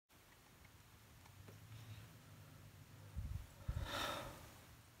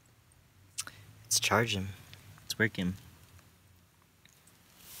It's charging. It's working.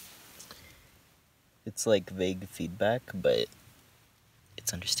 It's like vague feedback, but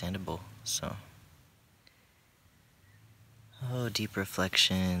it's understandable, so. Oh, deep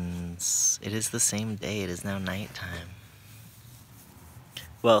reflections. It is the same day. It is now nighttime.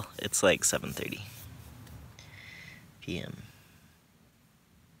 Well, it's like 7:30 p.m.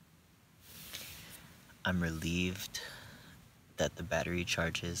 I'm relieved that the battery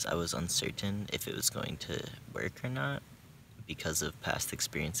charges. I was uncertain if it was going to work or not because of past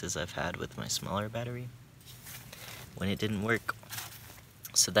experiences I've had with my smaller battery when it didn't work.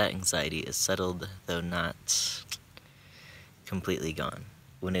 So that anxiety is settled, though not completely gone.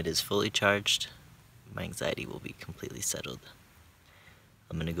 When it is fully charged, my anxiety will be completely settled.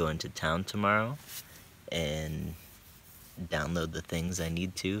 I'm gonna go into town tomorrow and download the things I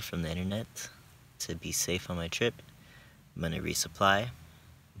need to from the internet to be safe on my trip. I'm gonna resupply.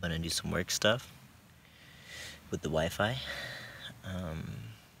 I'm gonna do some work stuff with the Wi-Fi.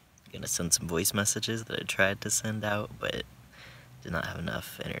 Gonna send some voice messages that I tried to send out, but did not have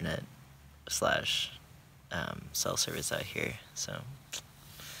enough internet slash cell service out here. So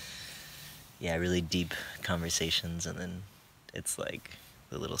yeah, really deep conversations, and then it's like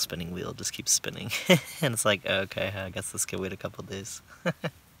the little spinning wheel just keeps spinning. And it's like, okay, I guess this could wait a couple days.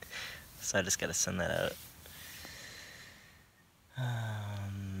 So I just gotta send that out.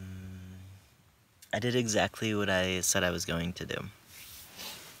 I did exactly what I said I was going to do.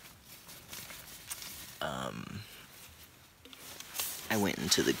 I went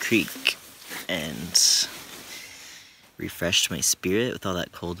into the creek and refreshed my spirit with all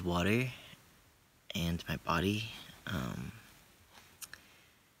that cold water and my body.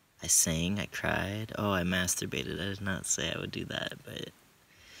 I sang, I cried. Oh, I masturbated. I did not say I would do that, but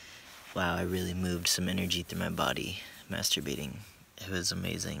wow, I really moved some energy through my body masturbating. It was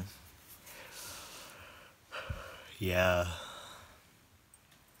amazing. Yeah.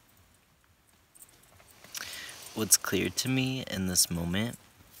 What's clear to me in this moment,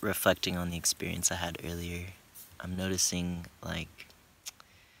 reflecting on the experience I had earlier, I'm noticing like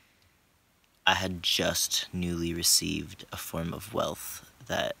I had just newly received a form of wealth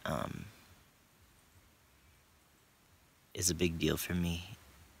that is a big deal for me.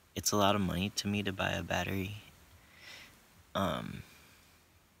 It's a lot of money to me to buy a battery.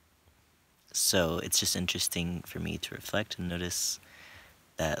 So it's just interesting for me to reflect and notice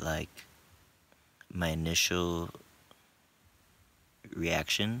that like my initial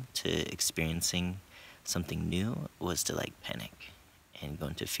reaction to experiencing something new was to like panic and go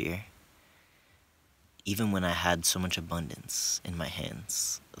into fear. Even when I had so much abundance in my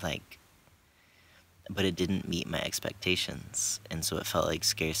hands, like, but it didn't meet my expectations, and so it felt like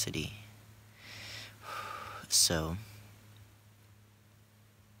scarcity. So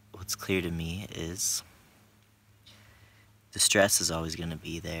what's clear to me is the stress is always going to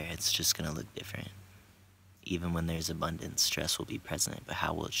be there. It's just going to look different. Even when there's abundance, stress will be present, but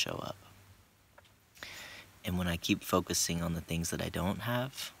how will it show up? And when I keep focusing on the things that I don't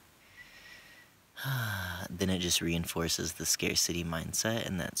have, then it just reinforces the scarcity mindset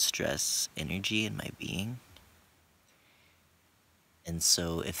and that stress energy in my being. And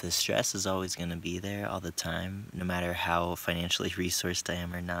so if the stress is always going to be there all the time, no matter how financially resourced I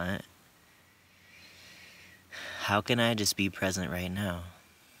am or not, how can I just be present right now?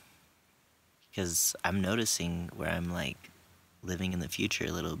 Because I'm noticing where I'm like living in the future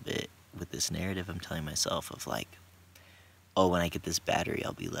a little bit with this narrative I'm telling myself of like, oh, when I get this battery,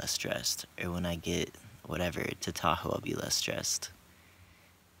 I'll be less stressed. Or when I get whatever to Tahoe, I'll be less stressed.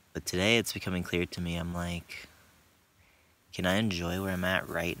 But today it's becoming clear to me, I'm like, can I enjoy where I'm at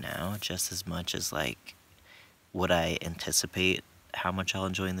right now just as much as like what I anticipate how much I'll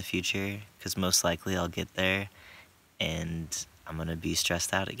enjoy in the future? Because most likely I'll get there and I'm gonna be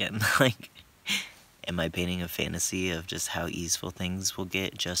stressed out again. Like, am I painting a fantasy of just how easeful things will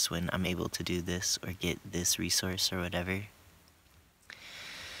get just when I'm able to do this or get this resource or whatever?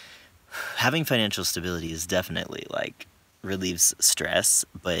 Having financial stability is definitely like relieves stress,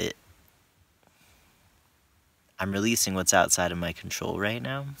 but I'm releasing what's outside of my control right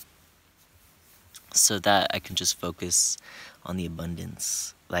now so that I can just focus on the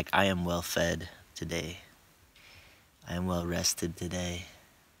abundance. Like, I am well fed today. I am well rested today.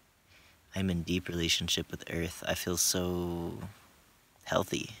 I'm in deep relationship with Earth. I feel so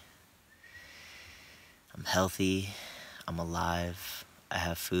healthy. I'm healthy. I'm alive. I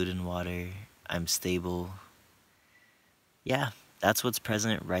have food and water. I'm stable. Yeah, that's what's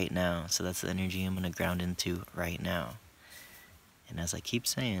present right now. So that's the energy I'm going to ground into right now. And as I keep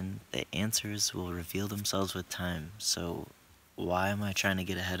saying, the answers will reveal themselves with time. So why am I trying to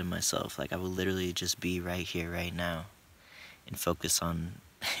get ahead of myself? Like, I will literally just be right here, right now, and focus on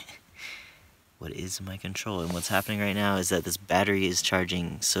what is in my control. And what's happening right now is that this battery is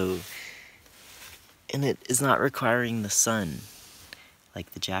charging, and it is not requiring the sun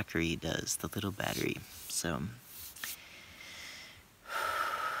like the Jackery does, the little battery. So,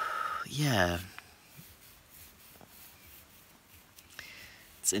 yeah.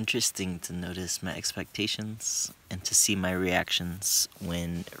 It's interesting to notice my expectations and to see my reactions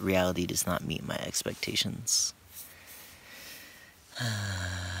when reality does not meet my expectations.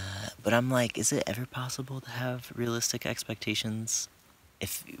 But I'm like, is it ever possible to have realistic expectations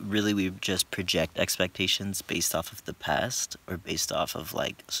if really we just project expectations based off of the past or based off of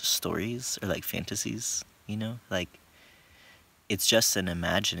like stories or like fantasies, you know? Like, it's just an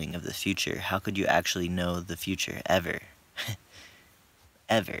imagining of the future. How could you actually know the future ever?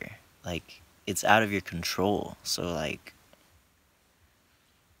 Ever. Like, it's out of your control. So, like,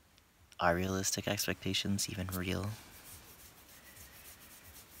 are realistic expectations even real?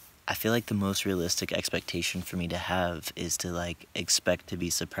 I feel like the most realistic expectation for me to have is to, like, expect to be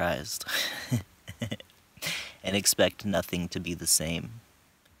surprised. And expect nothing to be the same.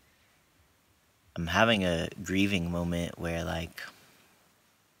 I'm having a grieving moment where, like,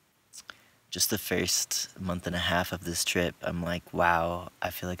 just the first month and a half of this trip, I'm like, wow,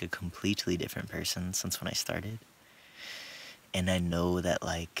 I feel like a completely different person since when I started. And I know that,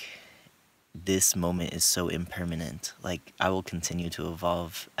 like, this moment is so impermanent. Like, I will continue to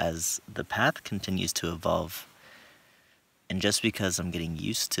evolve as the path continues to evolve. And just because I'm getting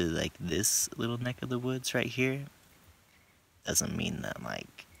used to, like, this little neck of the woods right here, doesn't mean that,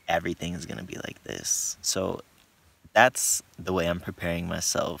 like, everything is gonna be like this. So that's the way I'm preparing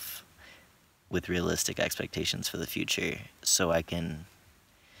myself with realistic expectations for the future, so I can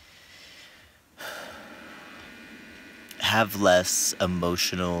have less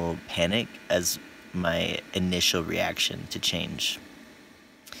emotional panic as my initial reaction to change.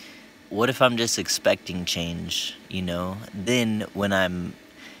 What if I'm just expecting change, you know? Then when I'm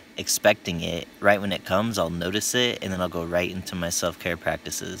expecting it, right when it comes, I'll notice it, and then I'll go right into my self-care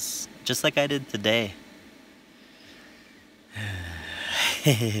practices, just like I did today.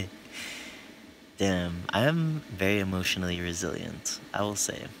 Damn, I am very emotionally resilient, I will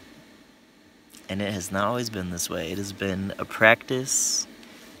say. And it has not always been this way. It has been a practice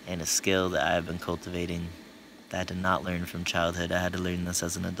and a skill that I have been cultivating that I did not learn from childhood. I had to learn this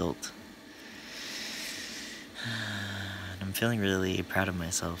as an adult. And I'm feeling really proud of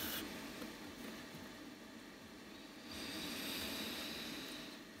myself.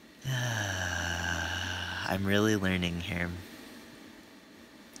 I'm really learning here.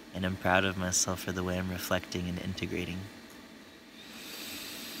 And I'm proud of myself for the way I'm reflecting and integrating.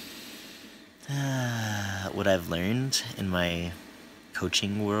 What I've learned in my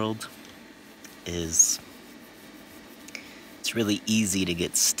coaching world is it's really easy to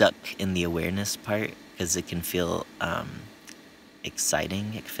get stuck in the awareness part because it can feel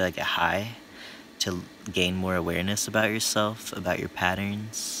exciting. It can feel like a high to gain more awareness about yourself, about your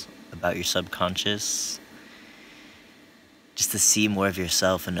patterns, about your subconscious. Just to see more of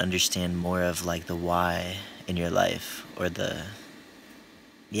yourself and understand more of like the why in your life, or to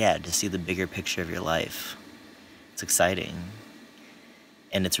see the bigger picture of your life. It's exciting.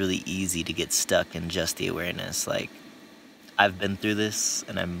 And it's really easy to get stuck in just the awareness. Like, I've been through this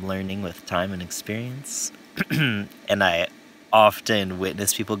and I'm learning with time and experience. And I often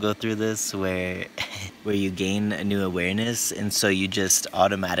witness people go through this where you gain a new awareness, and so you just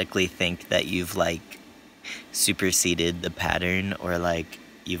automatically think that you've like superseded the pattern, or like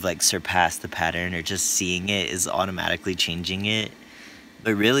you've like surpassed the pattern, or just seeing it is automatically changing it.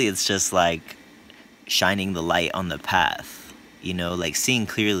 But really it's just like shining the light on the path, you know? Like, seeing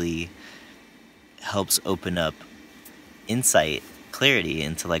clearly helps open up insight, clarity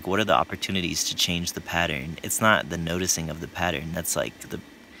into like what are the opportunities to change the pattern. It's not the noticing of the pattern, that's like the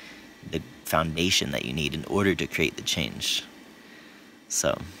foundation that you need in order to create the change.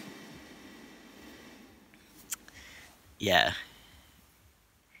 So yeah,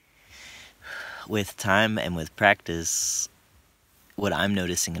 with time and with practice, what I'm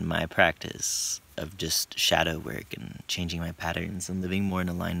noticing in my practice of just shadow work and changing my patterns and living more in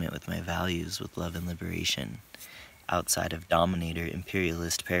alignment with my values, with love and liberation, outside of dominator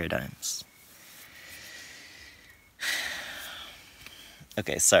imperialist paradigms.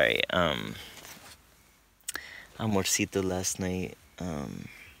 Okay, sorry. Amorcito last night,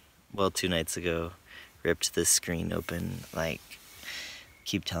 2 nights ago, ripped this screen open. Like,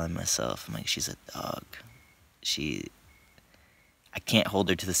 keep telling myself, I'm like, she's a dog. I can't hold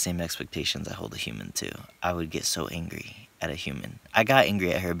her to the same expectations I hold a human to. I would get so angry. at a human. I got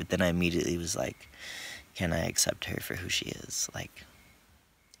angry at her, but then I immediately was like, can I accept her for who she is? Like,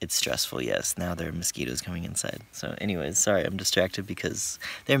 it's stressful, yes. Now there are mosquitoes coming inside. So anyways, sorry, I'm distracted because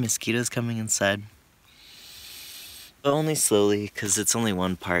there are mosquitoes coming inside. But only slowly, because it's only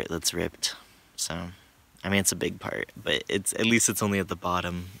one part that's ripped. So, I mean, it's a big part, but at least it's only at the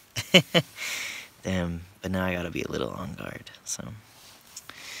bottom. Damn, but now I gotta be a little on guard, so.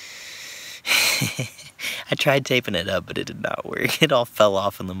 I tried taping it up, but it did not work. It all fell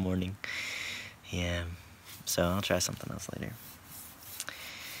off in the morning. Yeah, so I'll try something else later.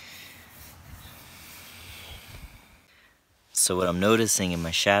 So what I'm noticing in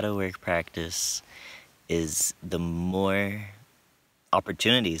my shadow work practice is the more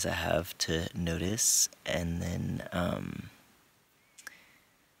opportunities I have to notice, and then,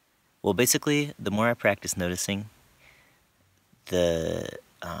 well, basically, the more I practice noticing, the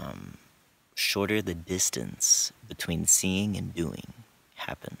shorter the distance between seeing and doing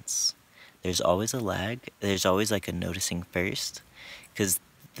happens. There's always a lag. There's always like a noticing first, because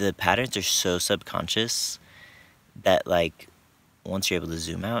the patterns are so subconscious that, like, once you're able to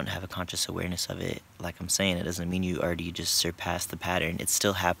zoom out and have a conscious awareness of it, like I'm saying, it doesn't mean you already just surpassed the pattern. It's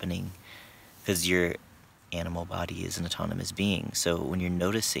still happening because your animal body is an autonomous being. So when you're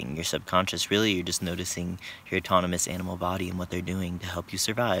noticing your subconscious, really you're just noticing your autonomous animal body and what they're doing to help you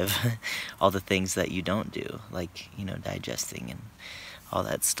survive. All the things that you don't do, like, you know, digesting and all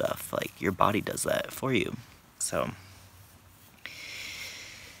that stuff. Like, your body does that for you. So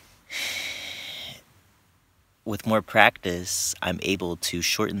with more practice, I'm able to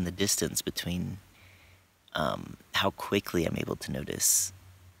shorten the distance between how quickly I'm able to notice.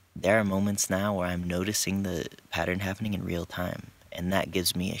 There are moments now where I'm noticing the pattern happening in real time, and that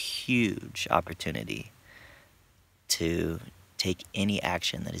gives me a huge opportunity to take any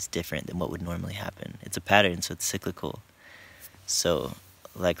action that is different than what would normally happen. It's a pattern, so it's cyclical. So,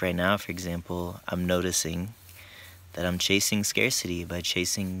 like right now, for example, I'm noticing that I'm chasing scarcity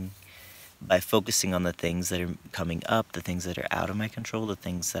by focusing on the things that are coming up, the things that are out of my control, the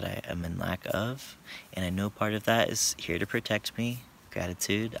things that I am in lack of. And I know part of that is here to protect me.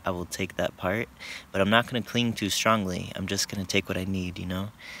 Gratitude, I will take that part, but I'm not going to cling too strongly. I'm just going to take what I need, you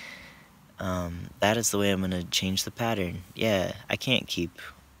know? That is the way I'm going to change the pattern. Yeah, I can't keep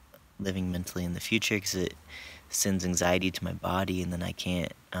living mentally in the future because it sends anxiety to my body, and then I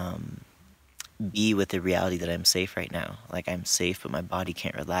can't be with the reality that I'm safe right now. Like, I'm safe, but my body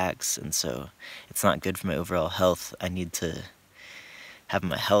can't relax, and so it's not good for my overall health. I need to have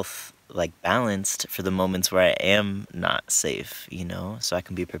my health, like, balanced for the moments where I am not safe, you know, so I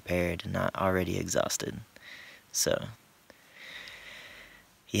can be prepared and not already exhausted. So,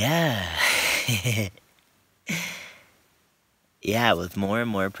 yeah. Yeah, with more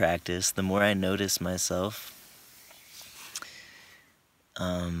and more practice, the more I notice myself,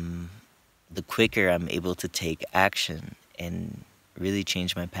 the quicker I'm able to take action and really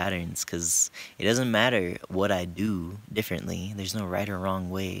change my patterns, because it doesn't matter what I do differently. There's no right or wrong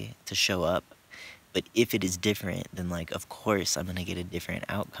way to show up. But if it is different, then, like, of course I'm gonna get a different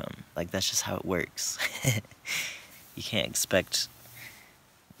outcome. Like, that's just how it works. You can't expect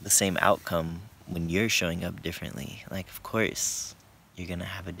the same outcome when you're showing up differently. Like, of course you're gonna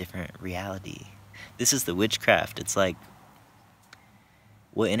have a different reality. This is the witchcraft. It's like,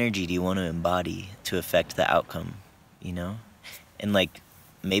 what energy do you want to embody to affect the outcome, you know? And, like,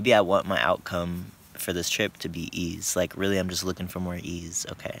 maybe I want my outcome for this trip to be ease. Like, really, I'm just looking for more ease.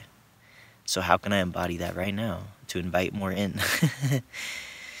 Okay. So how can I embody that right now to invite more in?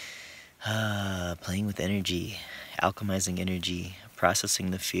 Playing with energy, alchemizing energy,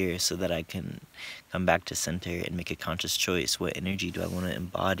 processing the fear so that I can come back to center and make a conscious choice. What energy do I want to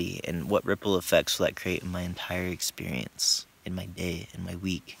embody, and what ripple effects will that create in my entire experience, in my day, in my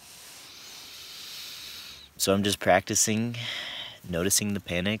week? So I'm just practicing, noticing the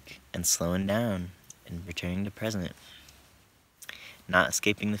panic and slowing down and returning to present. Not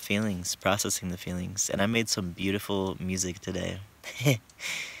escaping the feelings, processing the feelings. And I made some beautiful music today.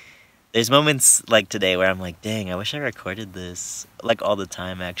 There's moments like today where I'm like, dang, I wish I recorded this. Like, all the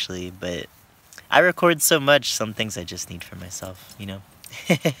time, actually. But I record so much, some things I just need for myself, you know?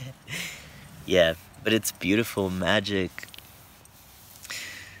 Yeah, but it's beautiful magic.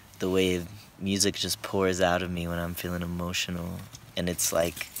 The way music just pours out of me when I'm feeling emotional. And it's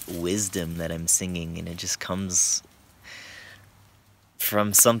like wisdom that I'm singing, and it just comes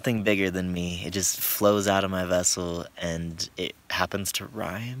from something bigger than me. It just flows out of my vessel, and it happens to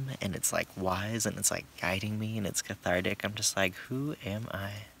rhyme, and it's like wise, and it's like guiding me, and it's cathartic. I'm just like, who am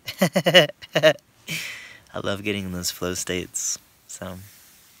I? I love getting in those flow states. So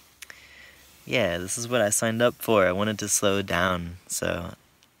Yeah, this is what I signed up for. I wanted to slow down. So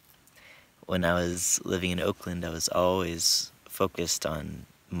when I was living in Oakland, I was always focused on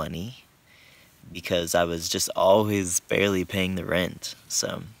money because I was just always barely paying the rent.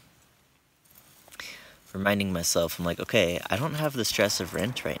 So reminding myself, I'm like, okay, I don't have the stress of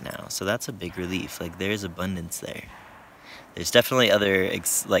rent right now. So that's a big relief. Like, there's abundance there. There's definitely other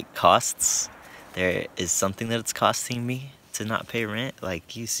like costs. There is something that it's costing me to not pay rent.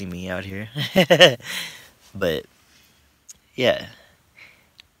 Like, you see me out here. But yeah,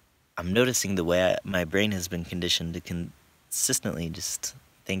 I'm noticing the way my brain has been conditioned to consistently just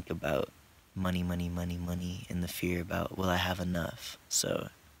think about money, money, money, money, and the fear about, will I have enough? So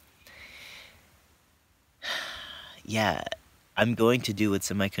yeah, I'm going to do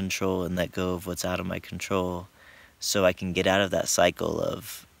what's in my control and let go of what's out of my control so I can get out of that cycle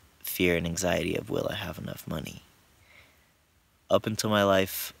of fear and anxiety of, will I have enough money? Up until my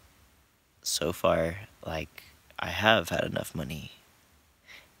life so far, like, I have had enough money.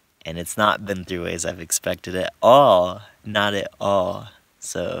 And it's not been through ways I've expected at all. Not at all.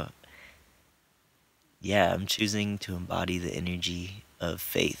 So, yeah, I'm choosing to embody the energy of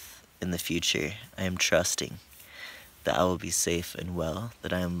faith in the future. I am trusting that I will be safe and well,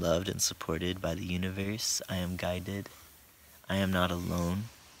 that I am loved and supported by the universe. I am guided. I am not alone.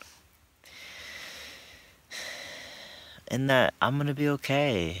 And that I'm gonna be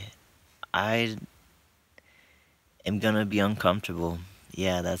okay. I am gonna be uncomfortable.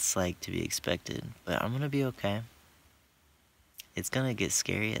 Yeah, that's like to be expected. But I'm gonna be okay. It's gonna get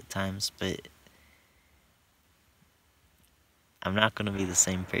scary at times, but I'm not gonna be the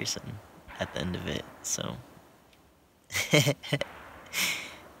same person at the end of it. So,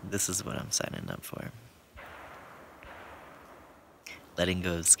 this is what I'm signing up for. Letting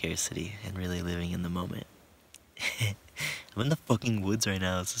go of scarcity and really living in the moment. I'm in the fucking woods right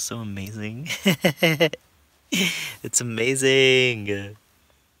now. This is so amazing. It's amazing.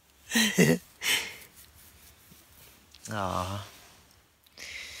 Aw.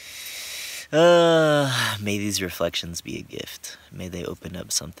 May these reflections be a gift. May they open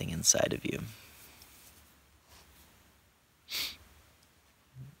up something inside of you.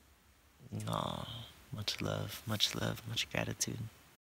 Aw. Much love, much gratitude.